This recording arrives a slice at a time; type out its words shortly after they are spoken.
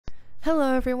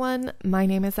Hello everyone, my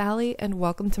name is Ali and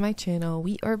welcome to my channel.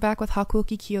 We are back with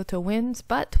Hakuoki Kyoto Winds,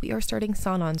 but we are starting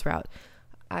Sanan's route.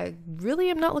 I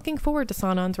really am not looking forward to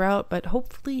Sanan's route, but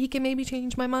hopefully he can maybe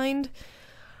change my mind.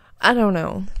 I don't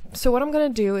know. So what I'm going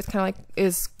to do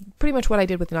is pretty much what I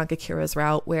did with Nagakura's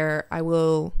route, where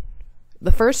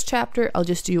the first chapter, I'll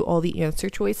just do all the answer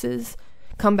choices,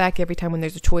 come back every time when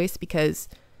there's a choice, because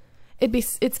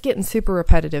it's getting super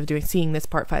repetitive seeing this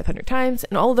part 500 times,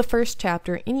 and all of the first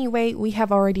chapter, anyway, we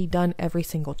have already done every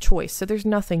single choice, so there's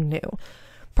nothing new.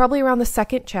 Probably around the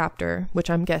second chapter, which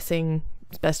I'm guessing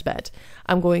is best bet,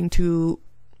 I'm going to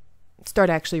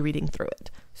start actually reading through it.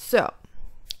 So,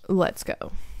 let's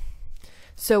go.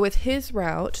 So with his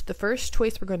route, the first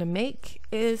choice we're going to make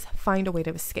is find a way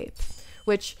to escape,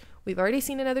 which we've already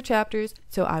seen in other chapters,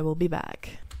 so I will be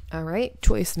back. Alright,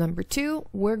 choice number 2,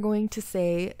 we're going to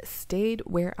say, stayed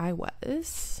where I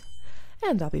was,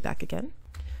 and I'll be back again.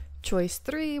 Choice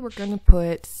 3, we're going to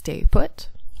put, stay put,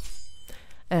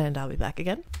 and I'll be back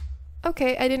again.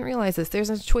 Okay, I didn't realize this. There's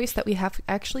a choice that we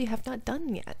actually have not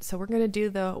done yet, so we're going to do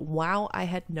the, wow, I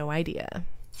had no idea.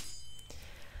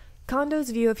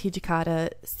 Kondo's view of Hijikata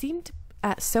seemed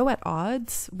so at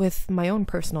odds with my own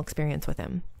personal experience with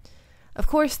him. Of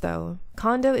course, though,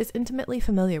 Kondo is intimately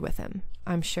familiar with him,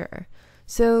 I'm sure,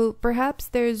 so perhaps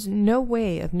there's no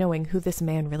way of knowing who this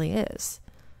man really is.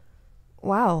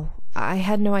 Wow, I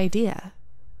had no idea.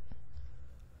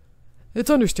 It's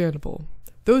understandable.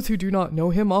 Those who do not know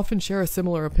him often share a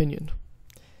similar opinion.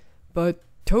 But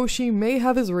Toshi may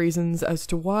have his reasons as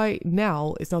to why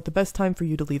now is not the best time for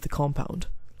you to leave the compound.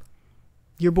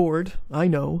 You're bored, I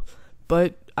know,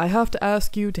 but I have to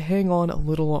ask you to hang on a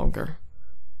little longer.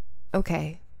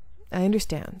 Okay, I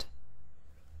understand.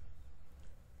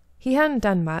 He hadn't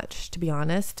done much, to be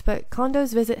honest, but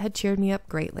Kondo's visit had cheered me up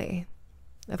greatly.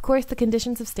 Of course, the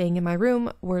conditions of staying in my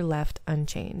room were left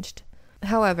unchanged.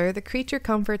 However, the creature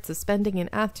comforts of spending an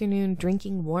afternoon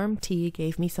drinking warm tea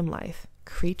gave me some life.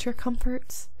 Creature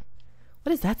comforts?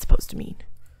 What is that supposed to mean?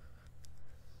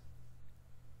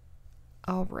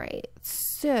 Alright,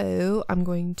 so I'm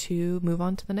going to move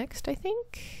on to the next, I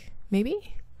think?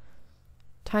 Maybe?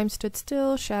 Time stood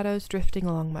still, shadows drifting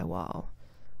along my wall.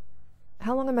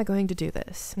 How long am I going to do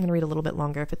this? I'm going to read a little bit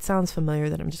longer. If it sounds familiar,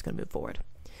 then I'm just going to move forward.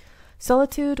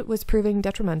 Solitude was proving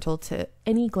detrimental to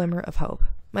any glimmer of hope.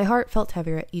 My heart felt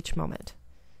heavier at each moment.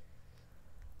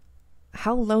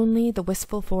 How lonely the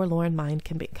wistful, forlorn mind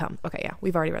can become. Okay, yeah,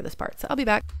 we've already read this part, so I'll be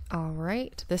back. All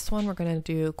right, this one we're going to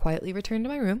do quietly return to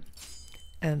my room,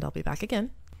 and I'll be back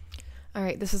again. All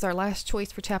right, this is our last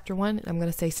choice for chapter 1, and I'm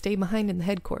going to say stay behind in the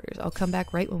headquarters. I'll come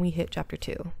back right when we hit chapter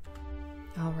 2.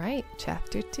 All right,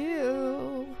 chapter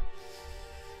 2.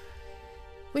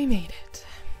 We made it.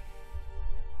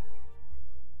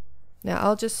 Now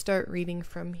I'll just start reading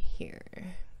from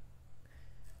here,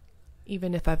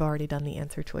 even if I've already done the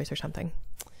answer choice or something.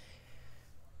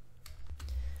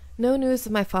 No news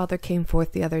of my father came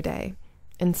forth the other day,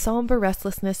 and somber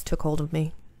restlessness took hold of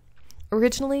me.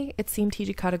 Originally, it seemed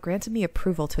Hijikata granted me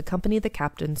approval to accompany the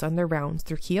captains on their rounds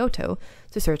through Kyoto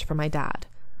to search for my dad.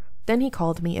 Then he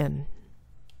called me in.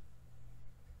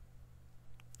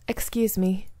 Excuse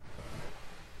me.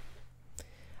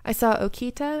 I saw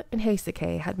Okita and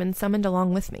Heisuke had been summoned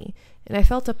along with me, and I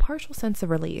felt a partial sense of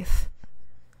relief.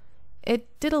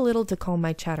 It did a little to calm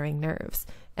my chattering nerves,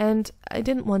 and I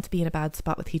didn't want to be in a bad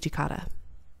spot with Hijikata.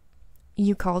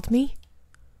 You called me?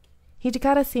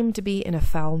 Hijikata seemed to be in a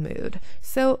foul mood,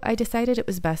 so I decided it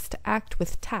was best to act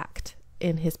with tact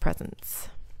in his presence.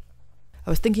 I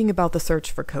was thinking about the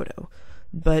search for Kyoto,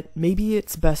 but maybe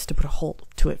it's best to put a halt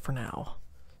to it for now.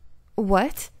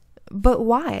 What? But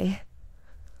why?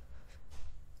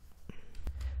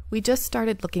 We just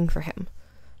started looking for him.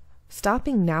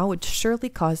 Stopping now would surely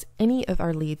cause any of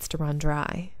our leads to run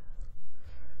dry.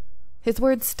 His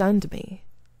words stunned me.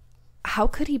 How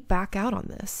could he back out on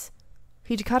this?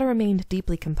 Hijikata remained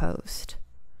deeply composed.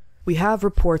 We have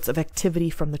reports of activity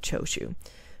from the Choshu,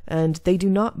 and they do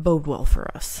not bode well for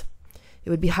us. It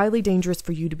would be highly dangerous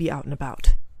for you to be out and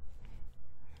about.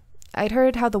 I'd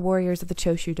heard how the warriors of the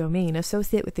Choshu domain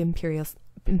associate with the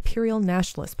Imperial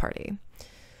Nationalist Party.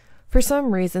 For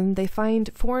some reason, they find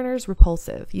foreigners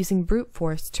repulsive, using brute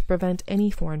force to prevent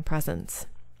any foreign presence.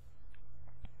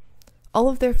 All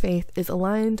of their faith is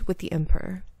aligned with the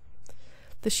Emperor.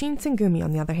 The Shinsengumi,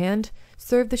 on the other hand,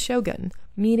 serve the shogun,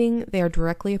 meaning they are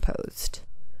directly opposed.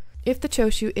 If the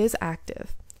Choshu is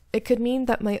active, it could mean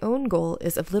that my own goal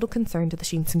is of little concern to the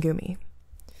Shinsengumi.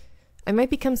 I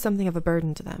might become something of a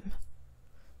burden to them.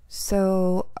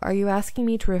 So, are you asking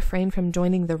me to refrain from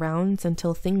joining the rounds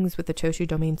until things with the Choshu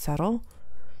domain settle?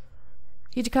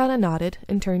 Hijikata nodded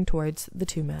and turned towards the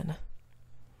two men.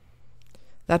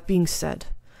 That being said,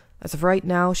 as of right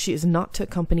now, she is not to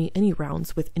accompany any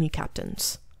rounds with any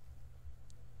captains.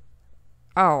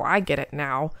 Oh, I get it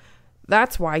now.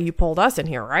 That's why you pulled us in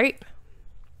here, right?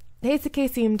 Heisuke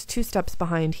seemed 2 steps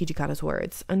behind Hijikata's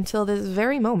words, until this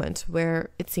very moment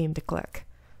where it seemed to click.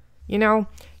 You know,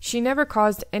 she never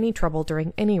caused any trouble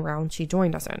during any round she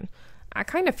joined us in. I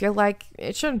kind of feel like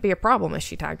it shouldn't be a problem if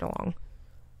she tagged along.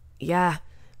 Yeah,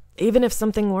 even if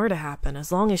something were to happen,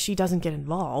 as long as she doesn't get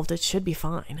involved, it should be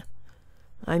fine.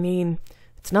 I mean,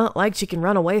 it's not like she can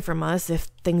run away from us if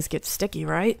things get sticky,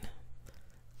 right?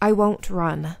 I won't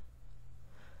run.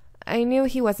 I knew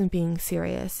he wasn't being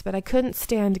serious, but I couldn't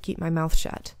stand to keep my mouth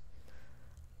shut.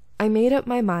 I made up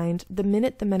my mind the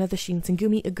minute the men of the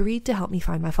Shinsengumi agreed to help me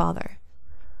find my father.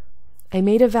 I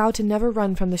made a vow to never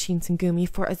run from the Shinsengumi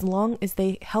for as long as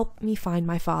they helped me find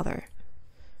my father.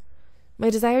 My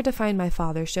desire to find my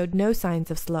father showed no signs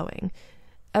of slowing,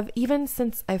 even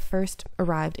since I first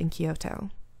arrived in Kyoto.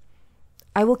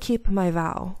 I will keep my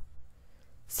vow.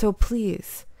 So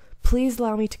please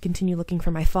allow me to continue looking for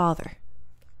my father.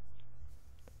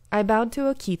 I bowed to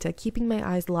Okita, keeping my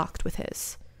eyes locked with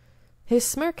his. His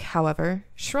smirk, however,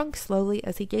 shrunk slowly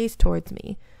as he gazed towards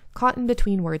me, caught in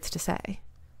between words to say.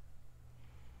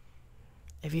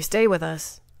 If you stay with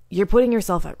us, you're putting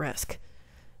yourself at risk.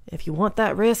 If you want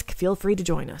that risk, feel free to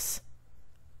join us.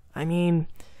 I mean,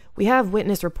 we have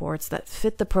witness reports that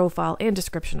fit the profile and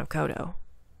description of Kyoto.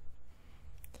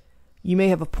 You may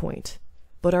have a point,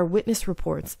 but are witness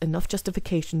reports enough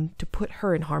justification to put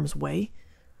her in harm's way?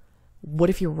 What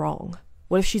if you're wrong?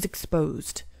 What if she's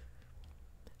exposed?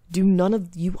 Do none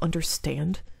of you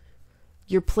understand?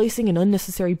 You're placing an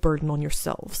unnecessary burden on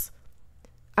yourselves.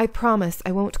 I promise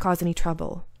I won't cause any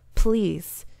trouble.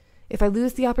 Please. If I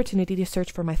lose the opportunity to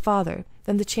search for my father,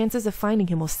 then the chances of finding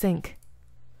him will sink.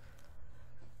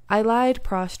 I lied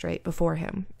prostrate before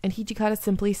him, and Hijikata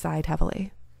simply sighed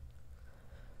heavily.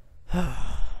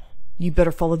 You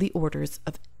better follow the orders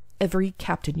of every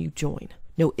captain you join.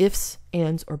 No ifs,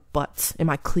 ands, or buts. Am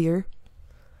I clear?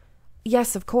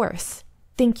 Yes, of course.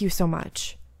 Thank you so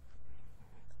much.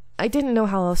 I didn't know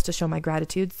how else to show my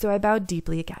gratitude, so I bowed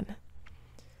deeply again.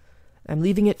 I'm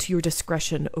leaving it to your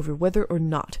discretion over whether or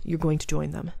not you're going to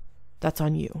join them. That's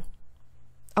on you.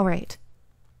 All right.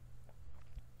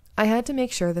 I had to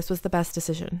make sure this was the best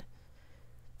decision.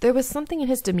 There was something in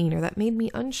his demeanor that made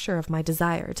me unsure of my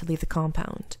desire to leave the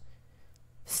compound.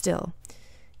 Still,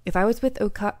 if I was with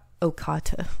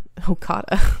Okata,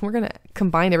 we're going to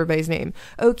combine everybody's name,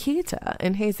 Okita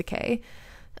and Heisuke,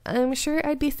 I'm sure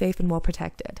I'd be safe and well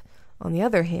protected. On the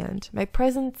other hand, my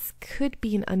presence could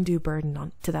be an undue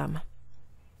burden to them.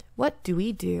 What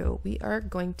do? We are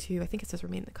going to, I think it says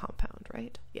remain in the compound,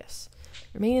 right? Yes,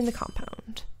 remain in the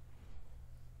compound.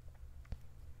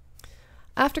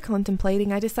 After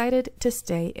contemplating, I decided to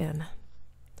stay in.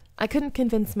 I couldn't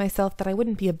convince myself that I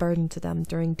wouldn't be a burden to them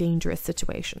during dangerous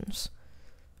situations.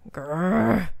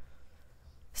 Grrr.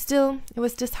 Still, it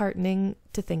was disheartening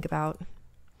to think about.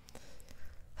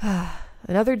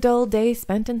 Another dull day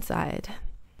spent inside.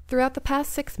 Throughout the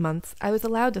past 6 months, I was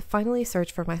allowed to finally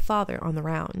search for my father on the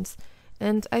rounds,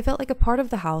 and I felt like a part of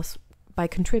the house by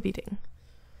contributing.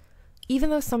 Even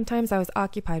though sometimes I was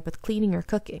occupied with cleaning or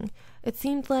cooking, it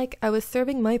seemed like I was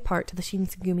serving my part to the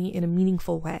Shinsengumi in a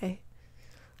meaningful way.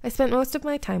 I spent most of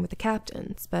my time with the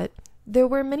captains, but there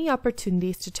were many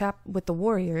opportunities to chat with the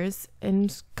warriors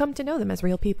and come to know them as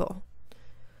real people.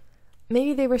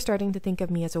 Maybe they were starting to think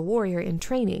of me as a warrior in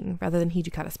training rather than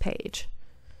Hijikata's page.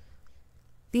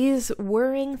 These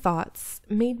worrying thoughts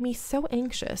made me so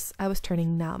anxious I was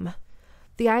turning numb.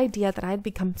 The idea that I had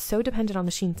become so dependent on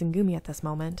the Shinsengumi at this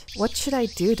moment. What should I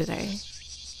do today?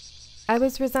 I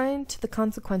was resigned to the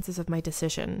consequences of my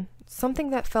decision, something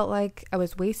that felt like I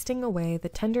was wasting away the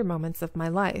tender moments of my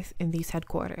life in these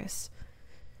headquarters.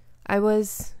 I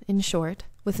was, in short,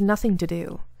 with nothing to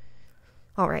do.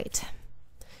 All right.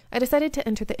 I decided to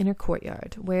enter the inner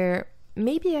courtyard, where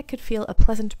maybe I could feel a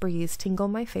pleasant breeze tingle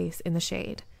my face in the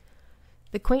shade.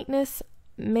 The quaintness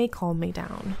may calm me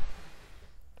down.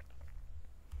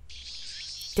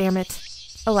 Damn it.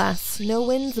 Alas, no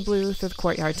winds blew through the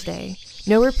courtyard today.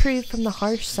 No reprieve from the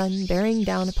harsh sun bearing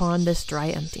down upon this dry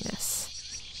emptiness.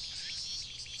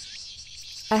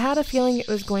 I had a feeling it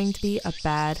was going to be a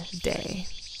bad day.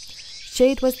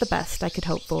 Shade was the best I could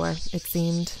hope for, it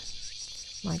seemed.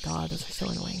 My God, those are so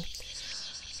annoying.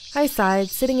 I sighed,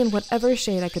 sitting in whatever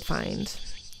shade I could find.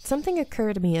 Something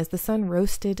occurred to me as the sun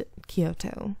roasted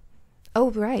Kyoto. Oh,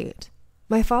 right.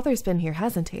 My father's been here,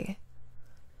 hasn't he?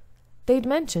 They'd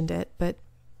mentioned it, but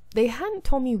they hadn't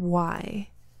told me why.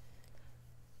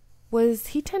 Was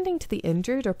he tending to the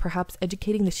injured or perhaps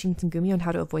educating the Shinsengumi on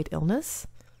how to avoid illness?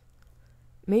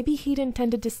 Maybe he'd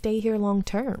intended to stay here long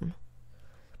term.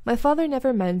 My father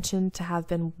never mentioned to have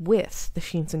been with the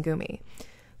Shinsengumi.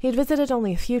 He had visited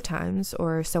only a few times,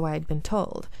 or so I had been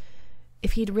told.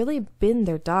 If he'd really been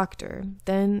their doctor,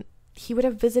 then he would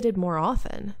have visited more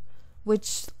often,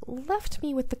 which left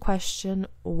me with the question,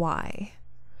 why?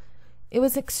 It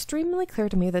was extremely clear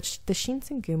to me that the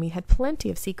Shinsengumi had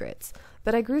plenty of secrets,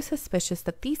 but I grew suspicious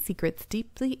that these secrets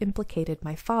deeply implicated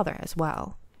my father as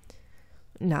well.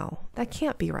 No, that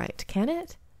can't be right, can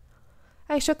it?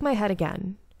 I shook my head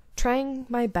again, trying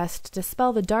my best to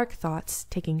dispel the dark thoughts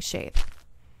taking shape.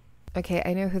 Okay,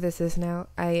 I know who this is now.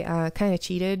 I kind of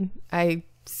cheated. I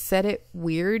said it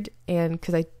weird, and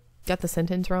because I got the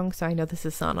sentence wrong, so I know this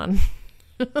is Sanan.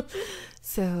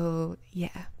 So,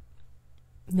 yeah.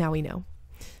 Now we know.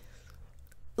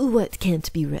 What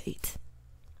can't be right?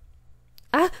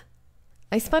 Ah!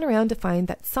 I spun around to find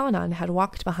that Sanan had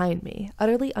walked behind me,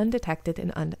 utterly undetected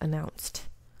and unannounced.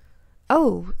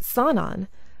 Oh, Sanan.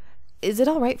 Is it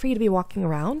all right for you to be walking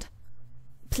around?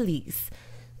 Please.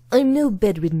 I'm no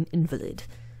bedridden invalid.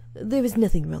 There is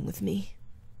nothing wrong with me.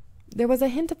 There was a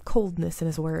hint of coldness in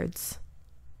his words.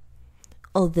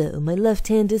 Although my left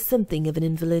hand is something of an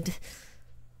invalid.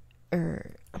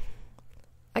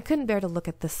 I couldn't bear to look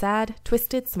at the sad,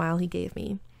 twisted smile he gave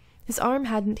me. His arm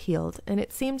hadn't healed, and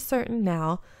it seemed certain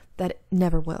now that it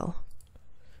never will.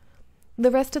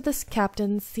 The rest of the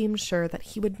captains seemed sure that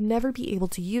he would never be able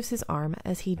to use his arm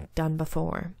as he'd done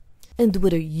before. And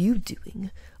what are you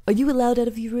doing? Are you allowed out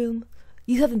of your room?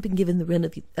 You haven't been given the run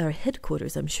of our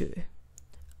headquarters, I'm sure.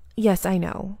 Yes, I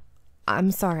know.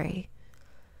 I'm sorry.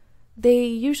 They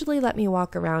usually let me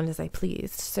walk around as I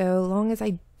pleased, so long as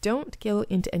I don't go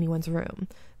into anyone's room,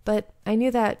 but I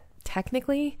knew that,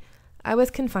 technically, I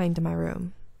was confined to my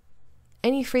room.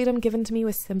 Any freedom given to me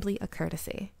was simply a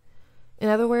courtesy. In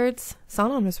other words,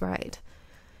 Sanan was right.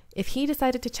 If he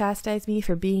decided to chastise me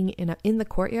for being in the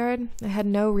courtyard, I had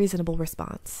no reasonable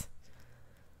response.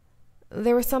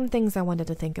 There were some things I wanted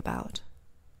to think about.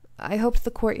 I hoped the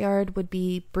courtyard would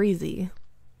be breezy.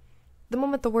 The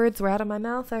moment the words were out of my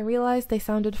mouth, I realized they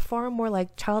sounded far more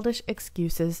like childish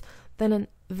excuses than a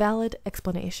valid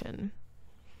explanation.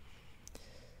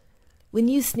 When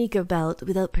you sneak about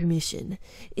without permission,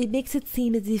 it makes it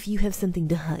seem as if you have something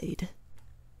to hide.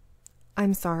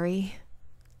 I'm sorry.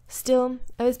 Still,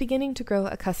 I was beginning to grow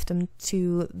accustomed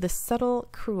to the subtle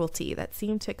cruelty that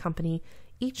seemed to accompany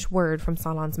each word from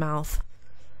Sanan's mouth.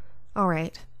 All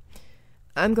right.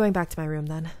 I'm going back to my room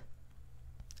then.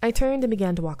 I turned and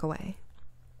began to walk away.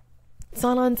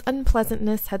 Sanan's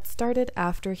unpleasantness had started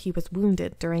after he was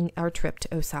wounded during our trip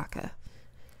to Osaka.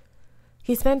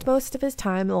 He spent most of his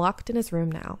time locked in his room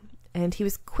now, and he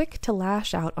was quick to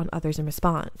lash out on others in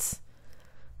response.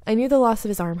 I knew the loss of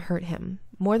his arm hurt him,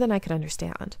 more than I could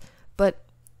understand, but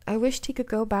I wished he could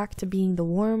go back to being the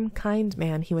warm, kind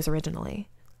man he was originally.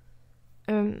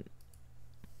 I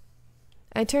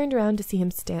turned around to see him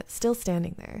still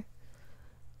standing there.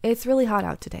 It's really hot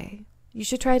out today. You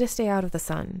should try to stay out of the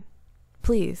sun.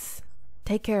 Please,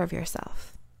 take care of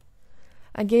yourself.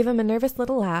 I gave him a nervous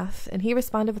little laugh, and he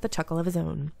responded with a chuckle of his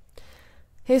own.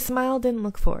 His smile didn't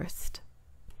look forced.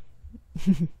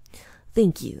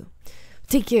 Thank you.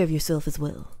 Take care of yourself as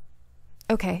well.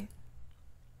 Okay.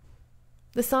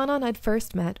 The Sanan I'd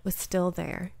first met was still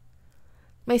there.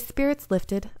 My spirits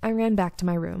lifted, I ran back to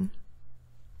my room.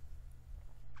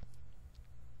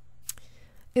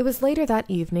 It was later that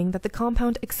evening that the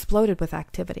compound exploded with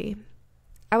activity.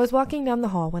 I was walking down the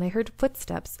hall when I heard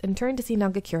footsteps and turned to see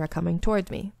Nagakura coming toward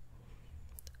me.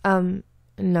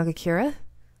 Nagakura?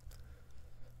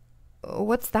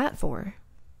 What's that for?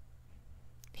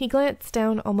 He glanced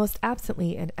down almost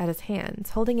absently at his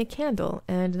hands, holding a candle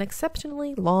and an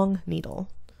exceptionally long needle.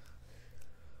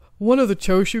 One of the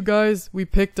Choshu guys we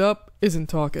picked up isn't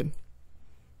talking.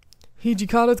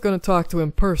 Hijikata's gonna talk to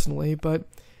him personally, but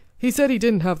he said he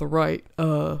didn't have the right,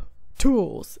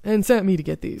 tools, and sent me to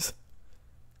get these.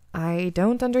 I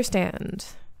don't understand.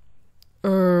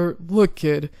 Look,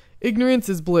 kid, ignorance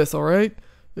is bliss, alright?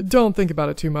 Don't think about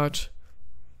it too much.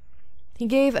 He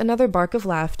gave another bark of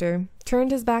laughter,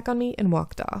 turned his back on me, and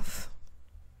walked off.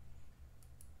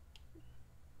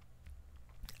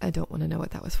 I don't want to know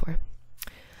what that was for.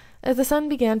 As the sun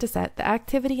began to set, the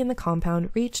activity in the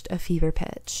compound reached a fever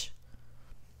pitch.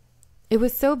 It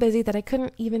was so busy that I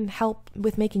couldn't even help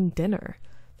with making dinner.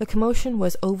 The commotion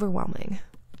was overwhelming.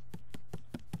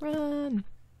 Run!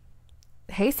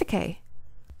 Heisuke!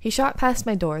 He shot past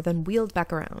my door, then wheeled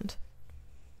back around.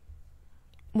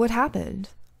 What happened?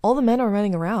 All the men are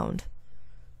running around.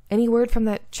 Any word from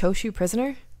that Choshu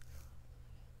prisoner?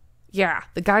 Yeah,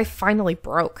 the guy finally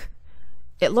broke.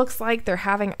 It looks like they're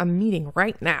having a meeting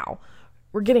right now.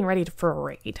 We're getting ready for a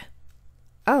raid.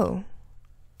 Oh.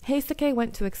 Heisuke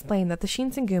went to explain that the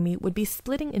Shinsengumi would be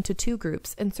splitting into 2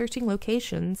 groups and searching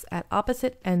locations at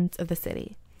opposite ends of the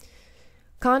city.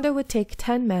 Kondo would take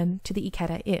 10 men to the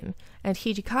Ikeda Inn, and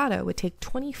Hijikata would take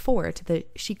 24 to the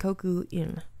Shikoku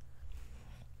Inn.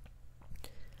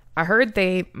 I heard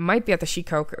they might be at the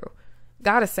Shikoku.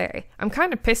 Gotta say, I'm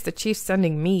kind of pissed the chief's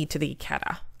sending me to the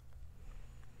Ikeda.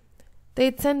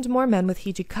 They'd send more men with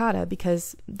Hijikata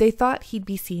because they thought he'd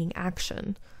be seeing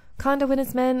action. Kondo and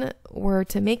his men were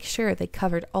to make sure they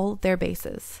covered all their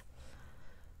bases.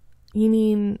 You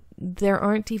mean there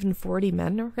aren't even 40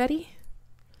 men already?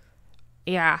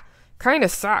 Yeah, kinda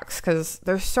sucks, 'cause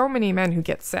there's so many men who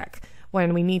get sick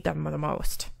when we need them the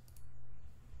most.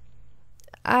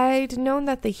 I'd known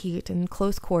that the heat and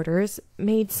close quarters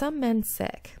made some men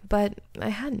sick, but I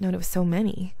hadn't known it was so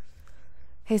many.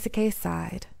 Heisuke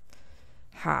sighed.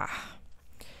 Ha.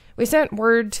 We sent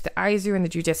word to the Aizu and the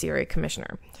Judiciary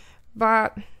Commissioner,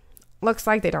 but looks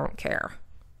like they don't care.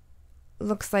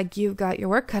 Looks like you've got your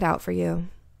work cut out for you.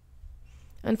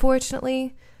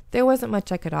 Unfortunately, there wasn't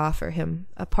much I could offer him,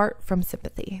 apart from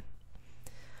sympathy.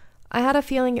 I had a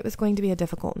feeling it was going to be a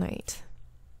difficult night.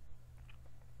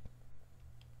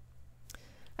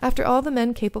 After all the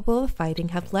men capable of fighting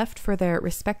have left for their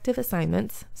respective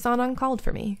assignments, Sanan called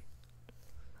for me.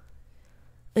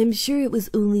 I'm sure it was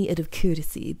only out of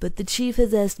courtesy, but the chief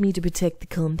has asked me to protect the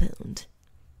compound.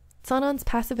 Sanan's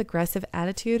passive-aggressive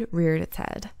attitude reared its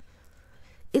head.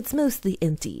 It's mostly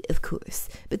empty, of course,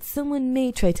 but someone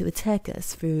may try to attack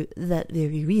us for that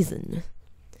very reason.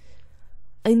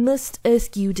 I must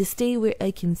ask you to stay where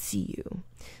I can see you.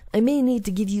 I may need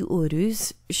to give you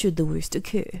orders, should the worst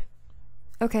occur.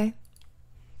 Okay.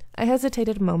 I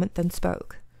hesitated a moment, then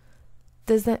spoke.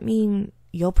 Does that mean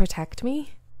you'll protect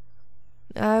me?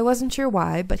 I wasn't sure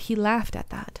why, but he laughed at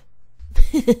that.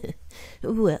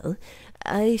 Well,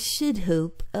 I should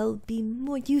hope I'll be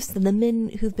more use than the men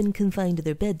who've been confined to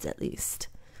their beds, at least.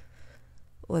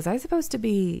 Was I supposed to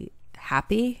be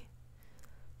happy?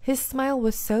 His smile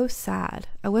was so sad,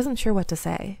 I wasn't sure what to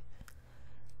say.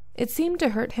 It seemed to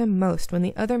hurt him most when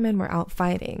the other men were out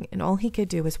fighting, and all he could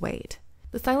do was wait.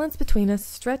 The silence between us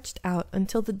stretched out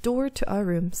until the door to our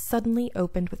room suddenly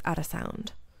opened without a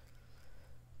sound.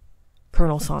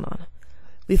 Colonel Sanan,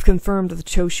 we've confirmed that the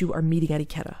Choshu are meeting at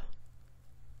Ikeda.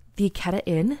 The Ikeda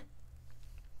Inn?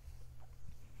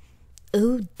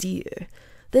 Oh dear,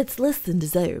 that's less than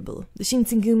desirable. The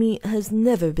Shinsengumi has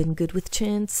never been good with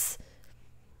chance.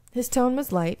 His tone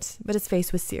was light, but his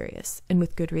face was serious, and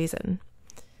with good reason.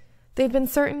 They'd been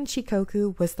certain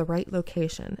Shikoku was the right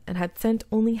location, and had sent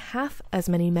only half as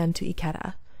many men to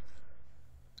Ikeda.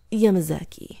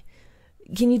 Yamazaki,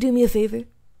 can you do me a favor?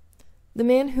 The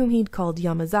man whom he'd called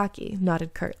Yamazaki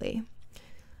nodded curtly.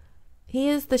 He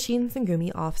is the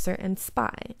Shinsengumi officer and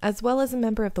spy, as well as a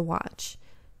member of the Watch.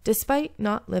 Despite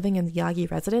not living in the Yagi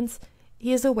residence,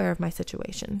 he is aware of my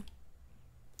situation.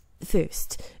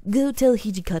 First, go tell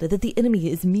Hijikata that the enemy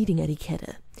is meeting at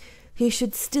Ikeda. He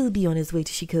should still be on his way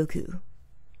to Shikoku.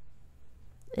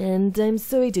 And I'm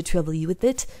sorry to trouble you with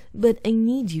it, but I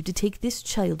need you to take this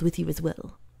child with you as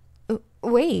well.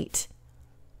 Wait.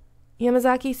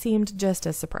 Yamazaki seemed just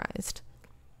as surprised.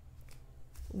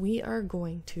 We are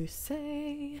going to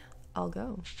say, I'll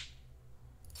go.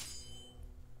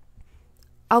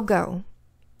 I'll go.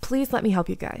 Please let me help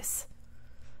you guys.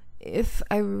 If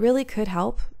I really could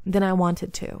help, then I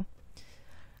wanted to.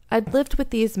 I'd lived with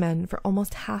these men for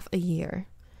almost half a year.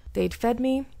 They'd fed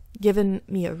me, given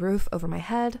me a roof over my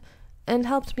head, and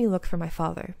helped me look for my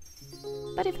father.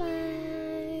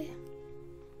 Butterfly!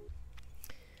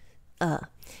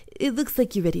 It looks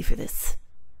like you're ready for this.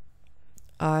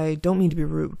 I don't mean to be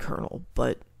rude, Colonel,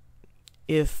 but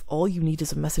if all you need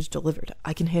is a message delivered,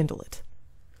 I can handle it.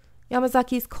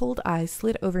 Yamazaki's cold eyes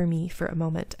slid over me for a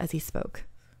moment as he spoke.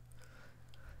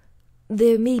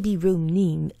 There may be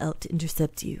Ronin out to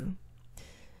intercept you.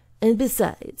 And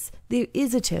besides, there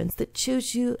is a chance that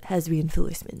Choshu has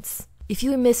reinforcements. If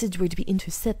your message were to be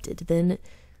intercepted, then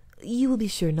you will be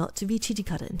sure not to reach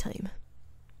Hijikata in time.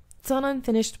 Sanan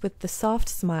finished with the soft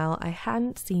smile I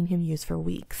hadn't seen him use for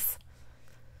weeks.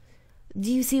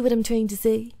 Do you see what I'm trying to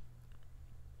say?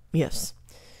 Yes.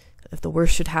 If the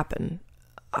worst should happen,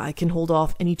 I can hold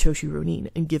off any Choshu Ronin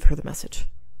and give her the message.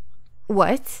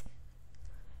 What?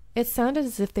 It sounded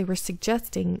as if they were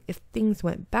suggesting if things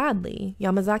went badly,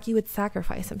 Yamazaki would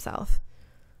sacrifice himself.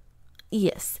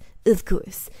 Yes, of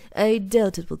course. I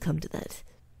doubt it will come to that.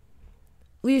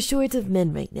 We're short of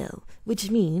men right now,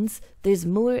 which means there's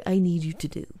more I need you to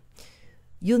do.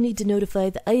 You'll need to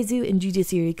notify the Aizu and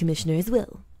Judiciary Commissioner as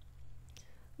well.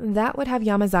 That would have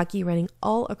Yamazaki running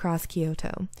all across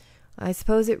Kyoto. I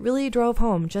suppose it really drove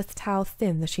home just how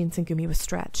thin the Shinsengumi was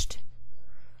stretched.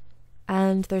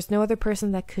 And there's no other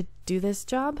person that could do this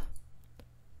job?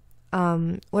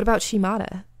 What about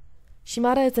Shimada?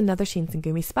 Shimada is another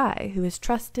Shinsengumi spy who is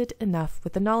trusted enough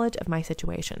with the knowledge of my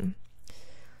situation.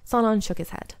 Sanan shook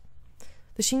his head.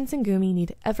 The Shinsengumi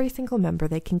need every single member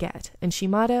they can get, and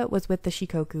Shimada was with the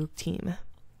Shikoku team.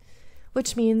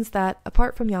 Which means that,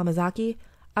 apart from Yamazaki,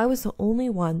 I was the only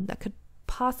one that could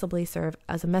possibly serve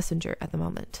as a messenger at the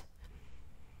moment.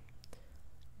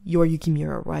 You're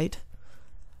Yukimura, right?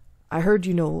 I heard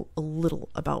you know a little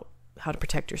about how to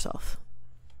protect yourself.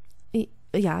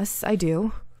 Yes, I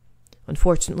do.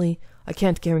 Unfortunately, I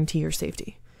can't guarantee your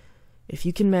safety. If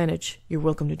you can manage, you're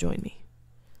welcome to join me.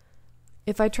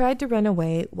 If I tried to run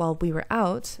away while we were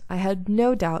out, I had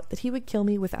no doubt that he would kill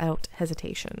me without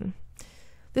hesitation.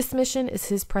 This mission is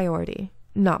his priority,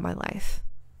 not my life.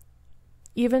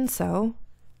 Even so,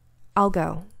 I'll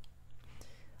go.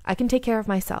 I can take care of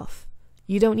myself.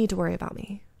 You don't need to worry about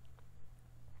me.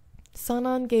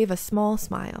 Sanan gave a small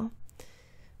smile.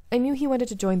 I knew he wanted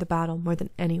to join the battle more than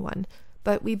anyone,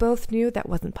 but we both knew that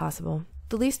wasn't possible.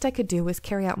 The least I could do was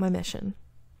carry out my mission.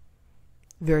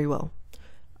 Very well.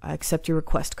 I accept your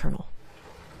request, Colonel.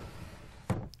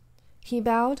 He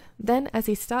bowed, then as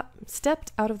he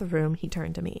stepped out of the room, he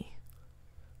turned to me.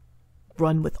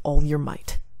 Run with all your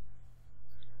might.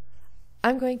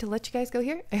 I'm going to let you guys go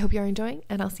here. I hope you are enjoying,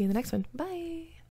 and I'll see you in the next one. Bye!